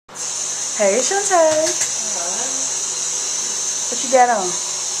Hey, Shantae. What you got on?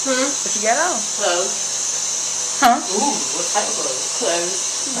 What you got on? Clothes. Huh? Ooh, what type of clothes? Clothes.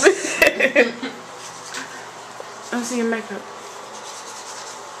 Let me see your makeup.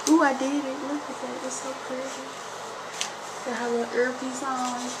 Ooh, I did it. Look at that. It's so pretty. Got her little earpiece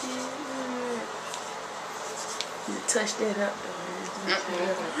on and shit. You touch that up though.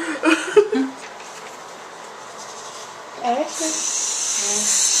 Ashley.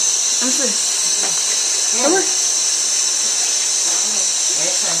 Let me see. Come on.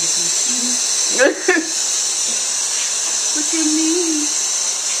 What you mean?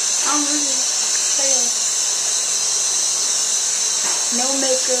 I'm really pale. No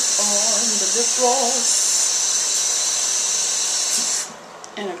makeup on, but the floss.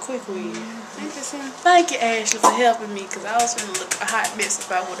 And a quick weave. Thank you, Ashley, for helping me, because I was going to look a hot mess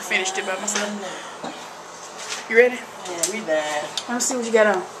if I would have finished it by myself. You ready? Yeah, we done. Let me see what you got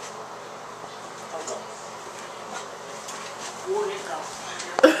on.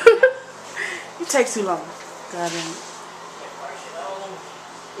 You take too long. God damn it.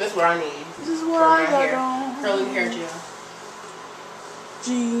 That's what I need. This is what I got on. Curly hair gel.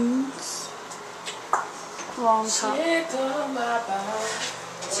 Jeans. Long top. Tickle my ball.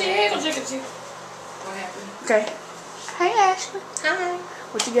 Tickle, tickle, tickle. What happened? Okay. Hey, Ashley. Hi.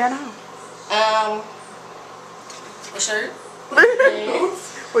 What you got on? A shirt.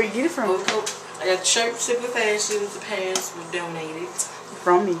 Where you get it from? I got the shirt, Simple Fashions. The pants were donated.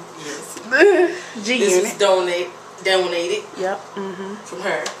 From me. Yes. G-Unit. This was donated. Yep. From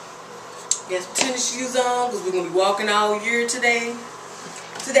her. Got some tennis shoes on because we're going to be walking all year today.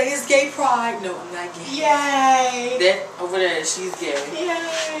 Today is gay pride. No, I'm not gay. Yay. That over there, she's gay.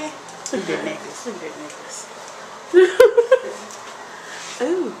 Yay. Look at that necklace. Look at that necklace.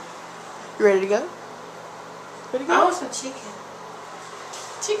 Ooh. You ready to go? Ready to go? I want some chicken.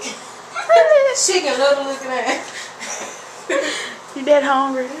 Chicken. Chicken, little looking at. You that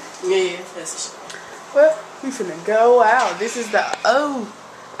hungry? Yeah, that's Well, we finna go out. This is the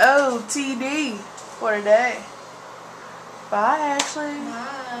OOTD for today. Bye, Ashley.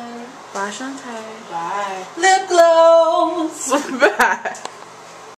 Bye. Bye, Shantae. Bye. Lip gloss. Bye.